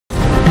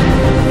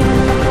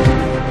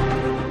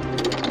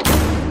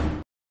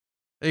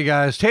Hey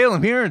guys,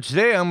 Taylem here, and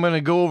today I'm going to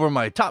go over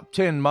my top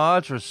 10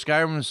 mods for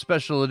Skyrim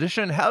Special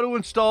Edition, how to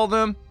install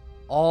them,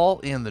 all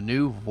in the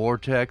new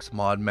Vortex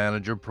Mod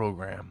Manager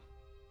program.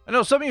 I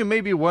know some of you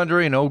may be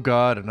wondering, oh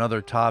god,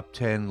 another top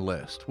 10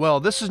 list. Well,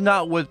 this is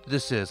not what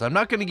this is. I'm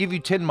not going to give you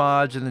 10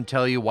 mods and then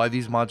tell you why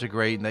these mods are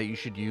great and that you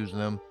should use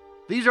them.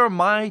 These are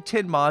my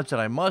 10 mods that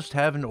I must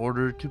have in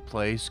order to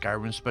play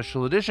Skyrim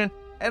Special Edition,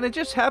 and it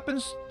just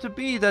happens to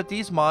be that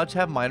these mods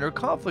have minor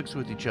conflicts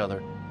with each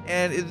other.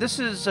 And this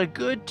is a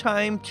good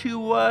time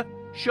to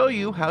show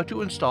you how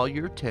to install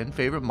your 10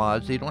 favorite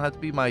mods. They don't have to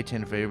be my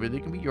 10 favorite,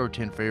 they can be your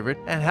 10 favorite,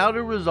 and how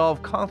to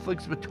resolve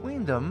conflicts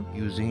between them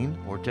using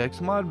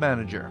Vortex Mod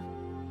Manager.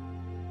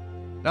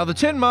 Now the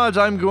 10 mods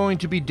I'm going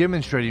to be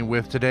demonstrating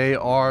with today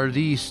are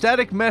the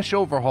Static Mesh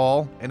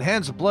Overhaul,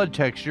 Enhanced Blood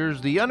Textures,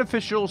 the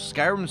unofficial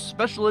Skyrim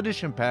Special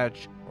Edition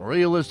patch,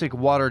 Realistic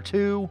Water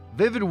 2,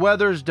 Vivid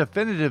Weather's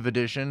Definitive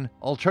Edition,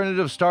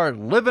 Alternative Start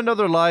Live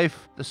Another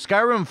Life, the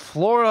Skyrim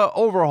Flora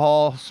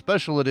Overhaul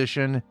Special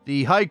Edition,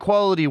 the High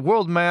Quality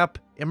World Map,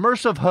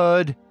 Immersive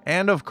HUD,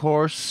 and of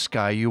course,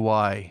 Sky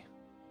UI.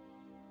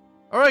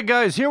 Alright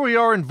guys, here we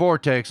are in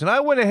Vortex, and I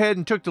went ahead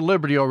and took the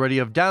liberty already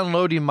of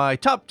downloading my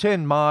top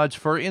 10 mods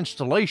for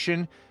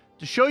installation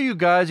to show you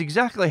guys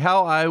exactly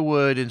how I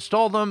would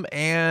install them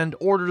and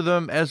order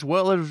them, as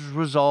well as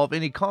resolve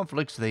any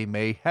conflicts they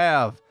may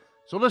have.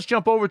 So let's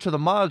jump over to the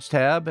mods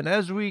tab, and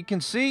as we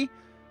can see,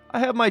 I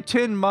have my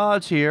 10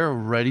 mods here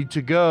ready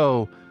to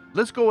go.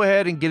 Let's go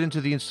ahead and get into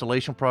the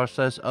installation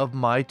process of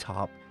my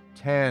top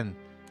 10.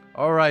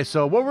 Alright,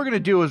 so what we're going to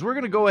do is we're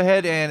going to go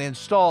ahead and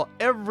install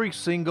every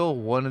single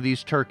one of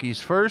these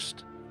turkeys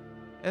first,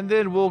 and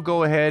then we'll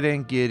go ahead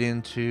and get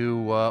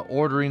into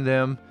ordering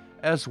them,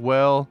 as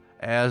well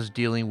as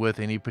dealing with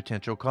any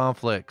potential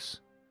conflicts.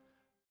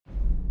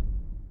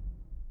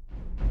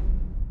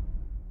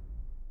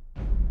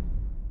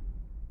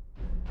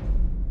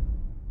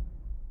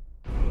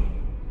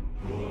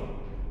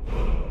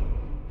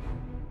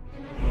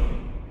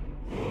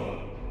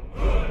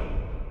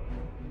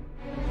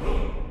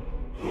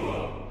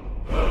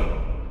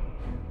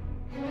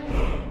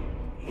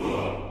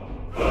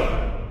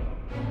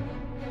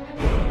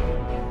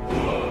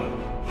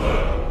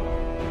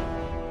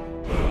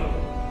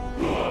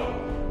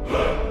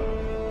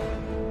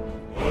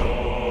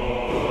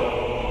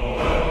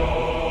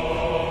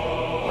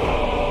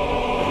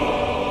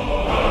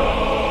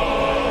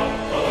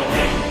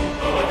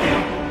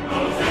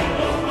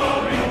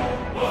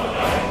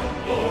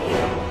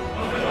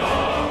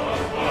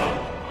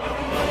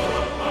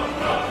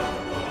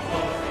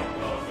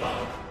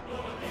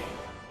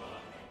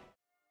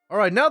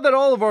 Alright, now that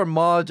all of our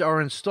mods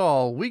are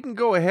installed, we can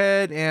go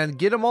ahead and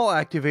get them all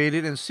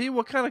activated and see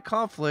what kind of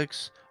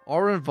conflicts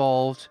are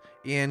involved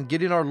in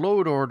getting our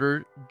load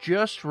order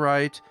just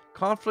right,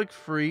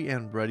 conflict-free,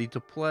 and ready to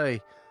play.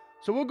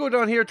 So we'll go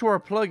down here to our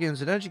plugins,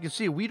 and as you can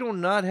see, we do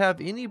not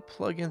have any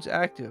plugins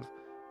active.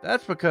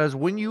 That's because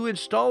when you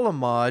install a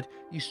mod,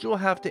 you still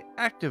have to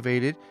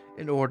activate it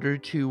in order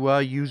to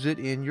use it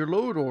in your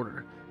load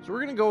order. So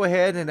we're going to go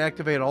ahead and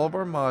activate all of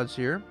our mods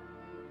here.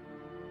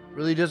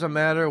 Really doesn't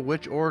matter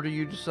which order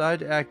you decide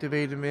to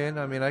activate them in.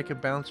 I mean, I can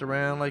bounce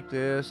around like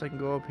this. I can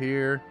go up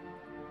here.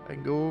 I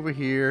can go over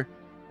here.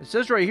 It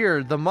says right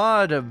here, the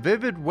mod of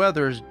Vivid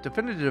Weather's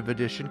Definitive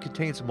Edition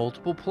contains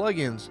multiple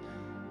plugins.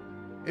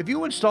 If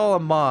you install a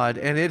mod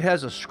and it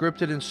has a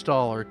scripted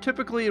installer,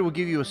 typically it will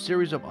give you a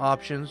series of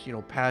options,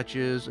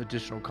 patches,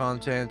 additional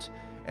content,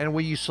 and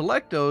when you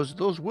select those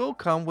will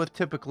come with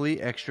typically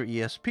extra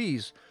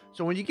ESPs.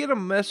 So when you get a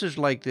message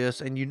like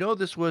this and you know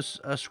this was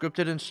a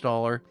scripted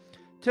installer,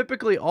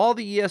 typically all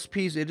the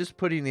ESPs it is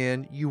putting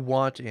in, you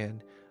want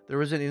in.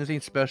 There isn't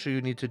anything special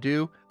you need to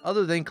do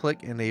other than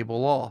click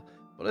Enable All.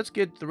 But let's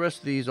get the rest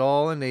of these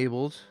all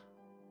enabled.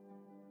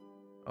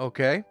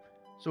 Okay,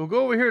 so we'll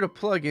go over here to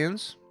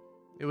Plugins.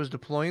 It was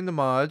deploying the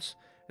mods.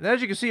 And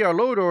as you can see, our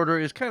load order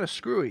is kind of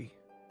screwy.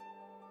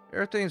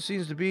 Everything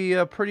seems to be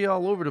pretty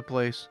all over the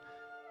place.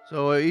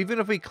 So even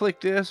if we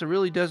click this, it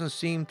really doesn't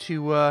seem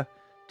to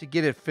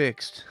get it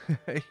fixed.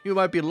 You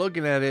might be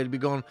looking at it and be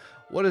going,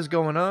 what is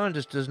going on?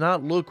 Just does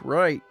not look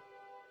right.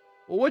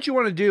 Well, what you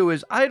want to do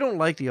is, I don't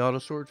like the auto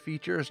sort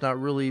feature. It's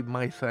not really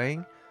my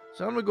thing.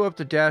 So I'm going to go up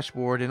to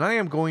dashboard, and I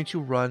am going to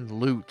run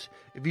loot.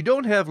 If you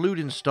don't have loot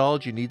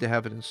installed, you need to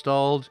have it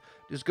installed.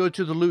 Just go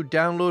to the loot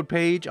download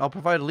page. I'll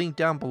provide a link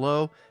down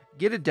below.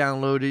 Get it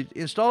downloaded.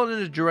 Install it in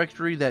a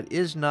directory that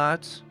is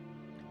not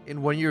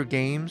in one of your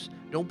games.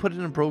 Don't put it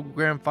in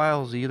program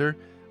files either.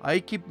 I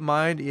keep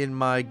mine in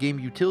my game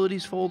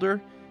utilities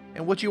folder.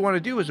 And what you want to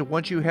do is,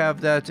 once you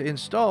have that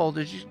installed,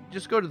 is you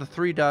just go to the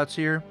three dots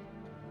here,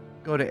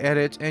 go to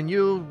edit, and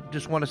you'll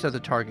just want to set the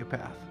target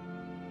path.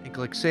 And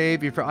click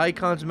save. If your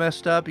icon's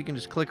messed up, you can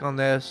just click on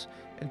this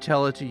and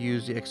tell it to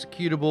use the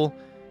executable.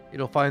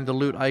 It'll find the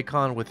loot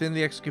icon within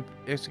the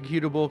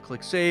executable,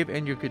 click save,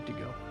 and you're good to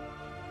go.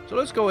 So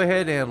let's go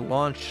ahead and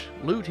launch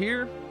loot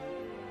here.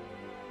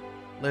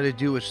 Let it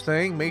do its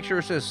thing. Make sure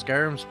it says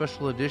Skyrim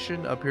Special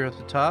Edition up here at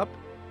the top.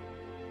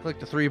 Click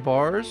the three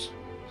bars.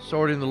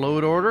 Sort in the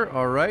load order.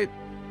 Alright.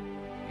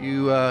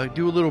 You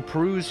do a little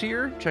peruse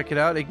here, check it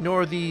out.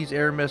 Ignore these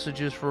error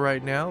messages for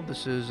right now.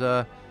 This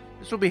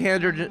will be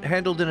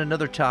handled in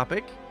another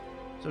topic.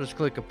 So just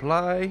click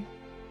apply.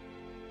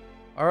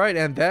 All right,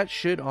 and that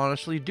should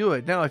honestly do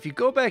it. Now, if you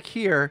go back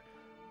here,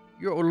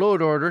 your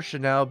load order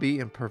should now be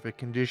in perfect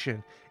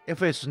condition.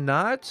 If it's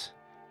not,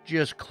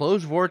 just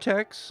close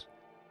Vortex,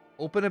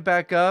 open it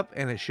back up,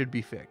 and it should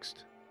be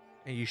fixed.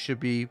 And you should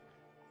be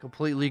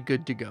completely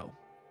good to go.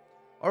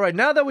 All right,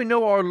 now that we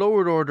know our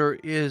load order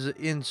is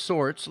in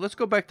sorts, let's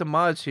go back to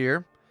mods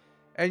here.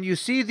 And you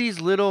see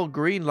these little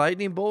green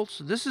lightning bolts?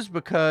 This is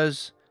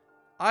because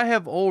I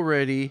have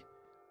already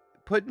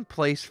put in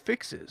place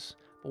fixes.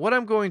 But what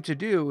I'm going to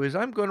do is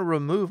I'm going to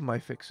remove my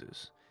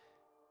fixes.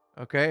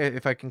 Okay,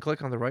 if I can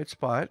click on the right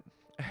spot.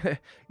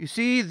 You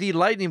see the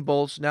lightning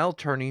bolts now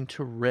turning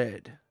to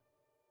red.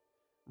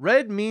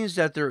 Red means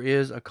that there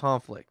is a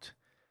conflict.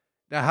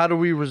 Now, how do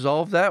we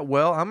resolve that?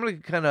 Well, I'm going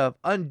to kind of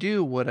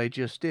undo what I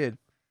just did.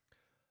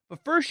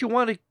 But first, you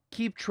want to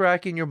keep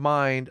track in your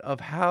mind of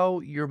how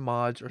your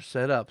mods are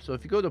set up. So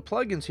if you go to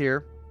plugins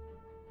here,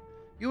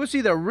 you will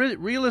see that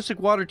Realistic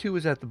Water 2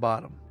 is at the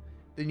bottom.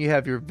 Then you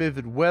have your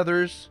Vivid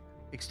Weathers,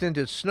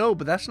 Extended Snow,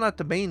 but that's not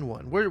the main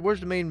one. Where's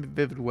the main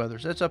Vivid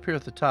Weathers? That's up here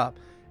at the top.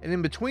 And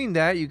in between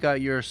that, you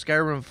got your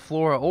Skyrim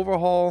Flora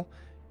Overhaul.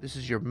 This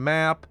is your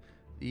map.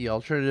 The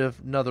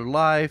alternative, Another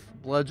Life.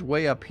 Blood's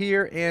way up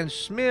here. And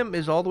SMIM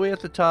is all the way at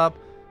the top,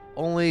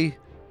 only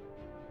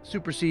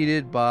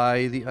superseded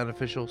by the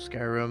unofficial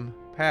Skyrim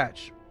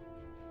patch.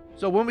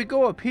 So when we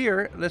go up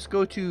here, let's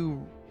go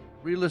to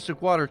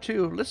Realistic Water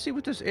 2. Let's see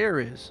what this error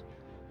is.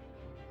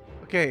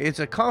 Okay, it's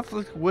a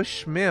conflict with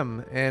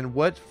SMIM. And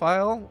what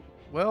file?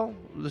 Well,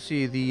 let's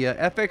see, the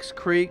FX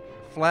Creek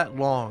Flat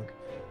Long.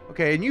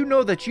 Okay, and you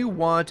know that you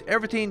want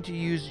everything to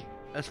use,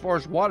 as far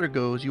as water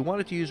goes, you want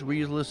it to use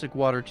Realistic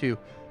Water 2.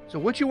 So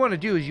what you want to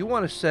do is you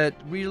want to set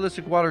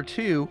Realistic Water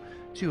 2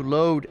 to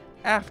load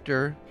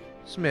after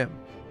SMIM.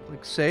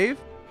 Click save.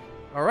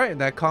 All right,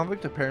 and that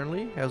conflict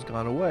apparently has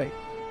gone away.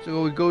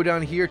 So we go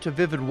down here to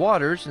Vivid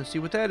Waters and see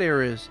what that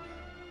error is.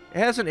 It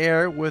has an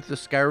error with the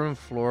Skyrim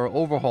Flora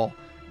Overhaul.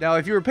 Now,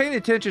 if you were paying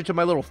attention to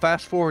my little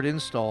fast forward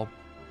install,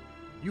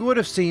 you would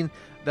have seen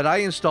that I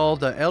installed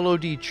the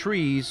LOD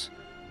trees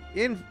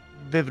in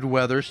Vivid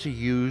Weathers to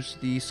use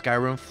the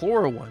Skyrim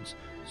Flora ones.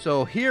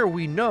 So here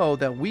we know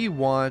that we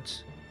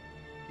want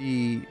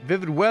the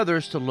Vivid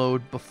Weathers to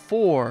load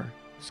before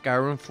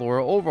Skyrim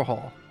Flora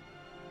Overhaul.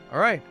 All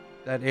right,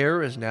 that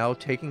error is now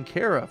taken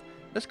care of.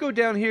 Let's go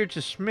down here to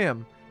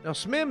SMIM. Now,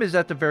 SMIM is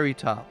at the very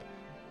top.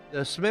 The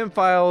SMIM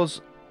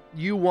files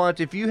you want,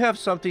 if you have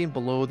something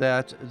below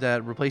that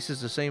that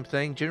replaces the same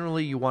thing,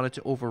 generally you want it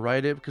to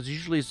override it because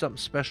usually it's something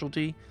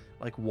specialty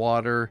like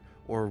water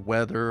or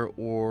weather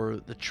or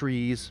the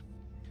trees.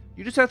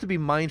 You just have to be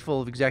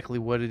mindful of exactly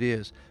what it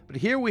is. But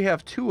here we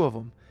have two of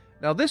them.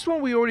 Now, this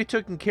one we already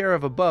taken care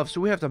of above,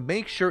 so we have to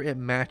make sure it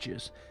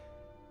matches.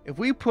 If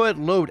we put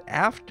load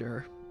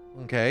after,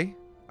 okay,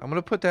 I'm going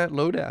to put that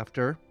load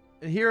after.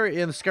 And here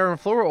in the Skyrim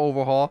Flora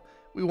Overhaul,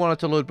 we want it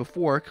to load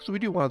before, because we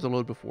do want it to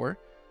load before.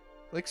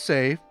 Click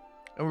save.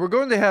 And we're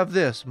going to have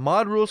this,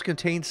 mod rules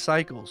contain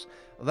cycles.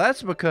 Well,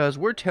 that's because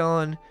we're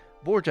telling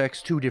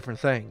Vortex two different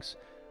things.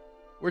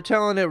 We're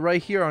telling it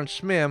right here on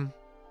SMIM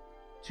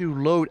to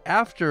load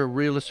after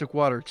Realistic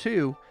Water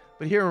 2,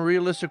 but here in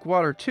Realistic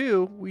Water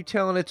 2, we're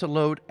telling it to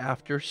load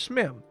after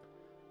SMIM.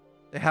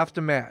 They have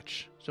to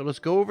match. So let's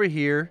go over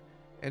here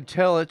and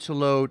tell it to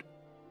load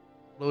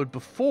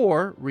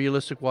before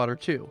Realistic Water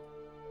 2.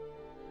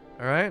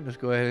 All right, let's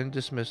go ahead and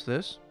dismiss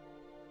this.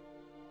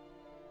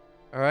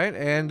 All right,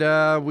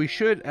 and we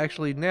should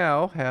actually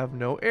now have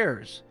no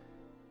errors.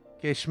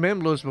 Okay,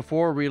 SMIM loads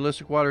before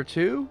Realistic Water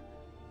 2.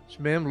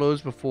 SMIM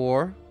loads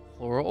before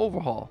Flora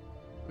Overhaul.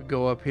 We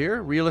go up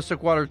here.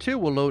 Realistic Water 2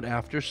 will load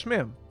after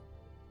SMIM.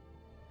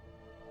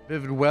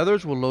 Vivid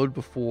Weathers will load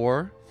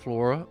before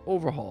Flora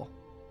Overhaul.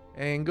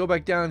 And go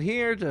back down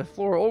here to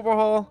Flora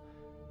Overhaul.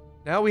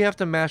 Now we have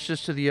to match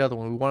this to the other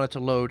one. We want it to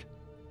load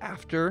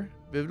after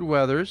Vivid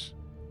Weathers.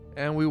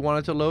 And we want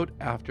it to load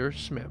after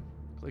SMIM.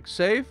 Click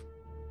save.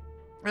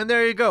 And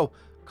there you go.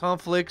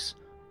 Conflicts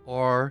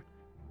are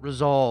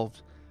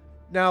resolved.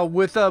 Now,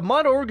 with a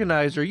mod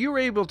organizer, you're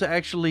able to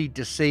actually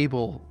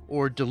disable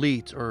or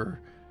delete or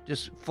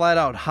just flat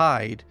out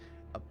hide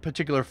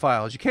particular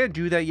files. You can't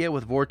do that yet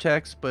with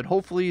Vortex, but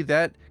hopefully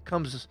that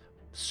comes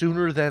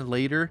sooner than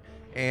later.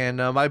 And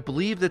I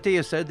believe that they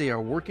have said they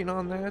are working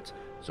on that.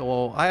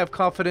 So I have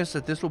confidence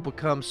that this will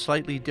become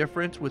slightly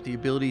different with the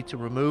ability to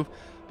remove.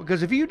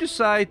 Because if you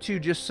decide to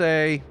just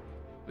say,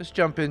 let's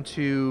jump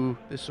into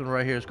this one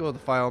right here. Let's go to the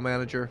file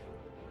manager.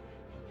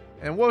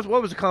 And what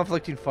was the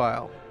conflicting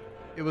file?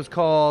 It was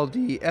called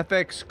the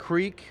FX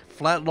Creek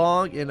Flat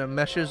Long in a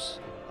Meshes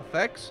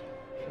Effects.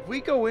 If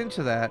we go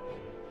into that,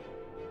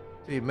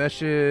 see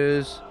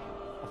meshes,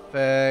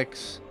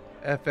 effects,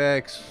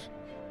 FX,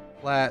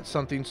 flat,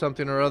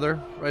 something or other,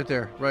 right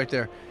there.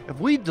 If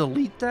we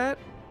delete that,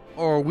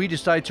 or we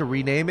decide to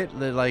rename it,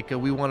 like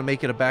we want to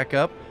make it a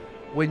backup,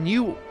 when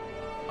you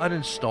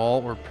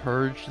uninstall or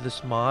purge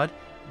this mod,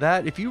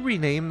 that if you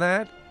rename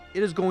that,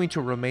 it is going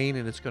to remain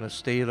and it's going to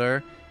stay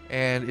there.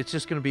 And it's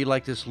just going to be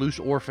like this loose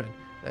orphan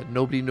that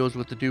nobody knows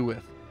what to do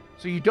with.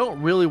 So you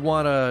don't really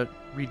want to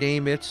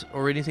rename it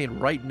or anything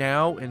right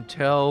now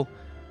until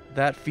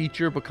that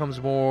feature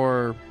becomes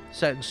more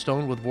set in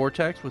stone with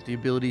Vortex, with the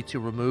ability to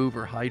remove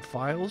or hide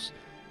files.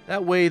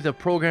 That way the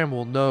program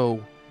will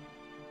know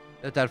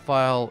that that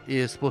file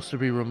is supposed to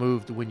be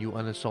removed when you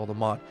uninstall the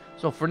mod.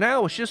 So for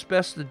now, it's just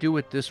best to do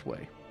it this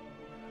way.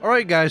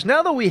 Alright guys,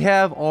 now that we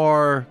have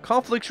our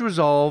conflicts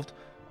resolved,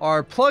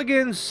 our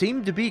plugins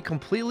seem to be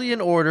completely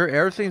in order,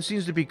 everything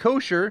seems to be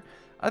kosher,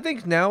 I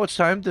think now it's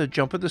time to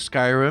jump into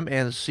Skyrim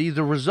and see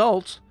the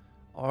results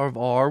of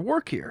our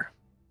work here.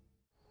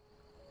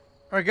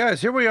 Alright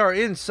guys, here we are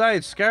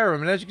inside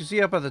Skyrim, and as you can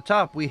see up at the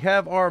top, we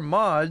have our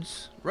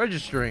mods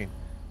registering.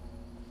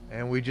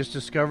 And we just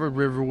discovered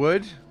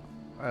Riverwood.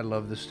 I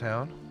love this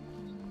town.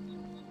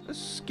 Let's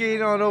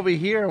skate on over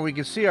here and we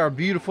can see our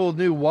beautiful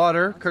new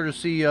water,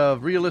 courtesy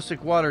of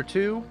Realistic Water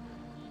 2.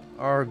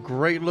 Our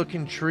great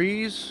looking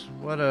trees,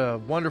 what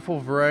a wonderful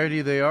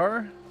variety they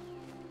are.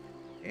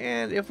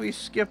 And if we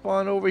skip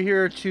on over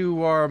here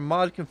to our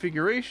mod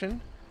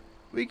configuration,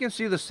 we can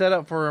see the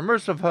setup for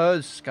Immersive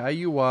HUD, Sky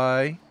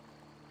UI,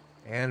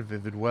 and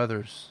Vivid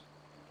Weathers.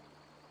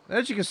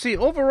 As you can see,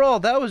 overall,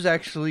 that was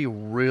actually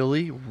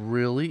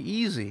really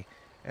easy.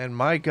 And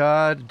my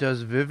God,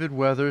 does Vivid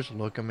Weathers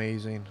look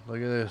amazing. Look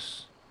at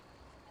this.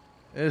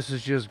 This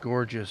is just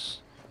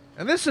gorgeous.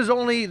 And this is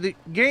only the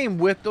game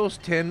with those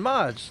 10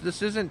 mods.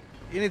 This isn't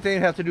anything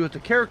that have to do with the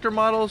character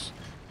models.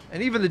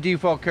 And even the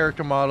default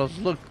character models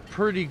look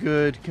pretty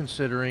good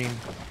considering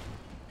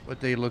what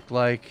they look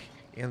like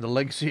in the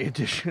Legacy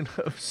Edition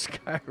of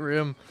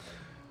Skyrim.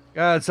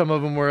 God, some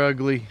of them were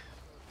ugly.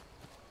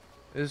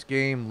 This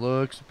game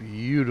looks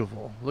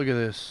beautiful. Look at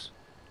this.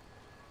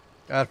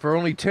 God, for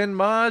only 10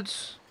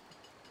 mods,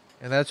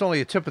 and that's only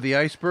a tip of the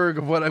iceberg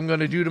of what I'm going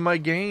to do to my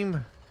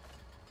game,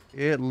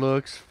 it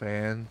looks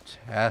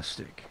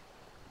fantastic.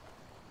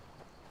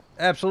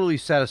 Absolutely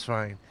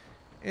satisfying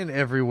in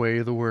every way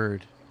of the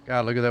word.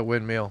 God, look at that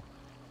windmill.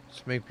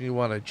 Just makes me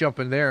want to jump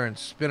in there and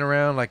spin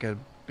around like a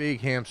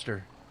big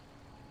hamster.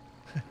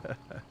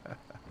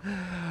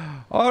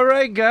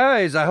 Alright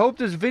guys, I hope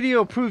this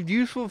video proved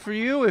useful for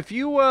you. If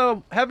you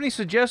have any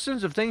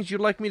suggestions of things you'd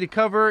like me to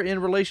cover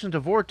in relation to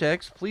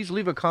Vortex, please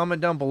leave a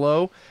comment down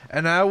below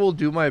and I will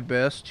do my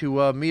best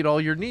to meet all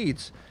your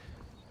needs.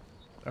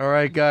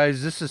 Alright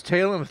guys, this is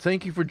Taylem.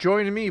 Thank you for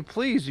joining me.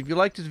 Please, if you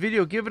like this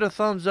video, give it a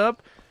thumbs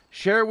up.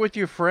 Share it with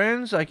your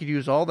friends. I could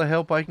use all the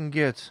help I can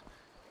get.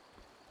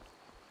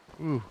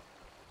 Ooh.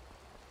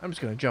 I'm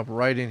just going to jump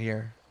right in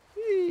here.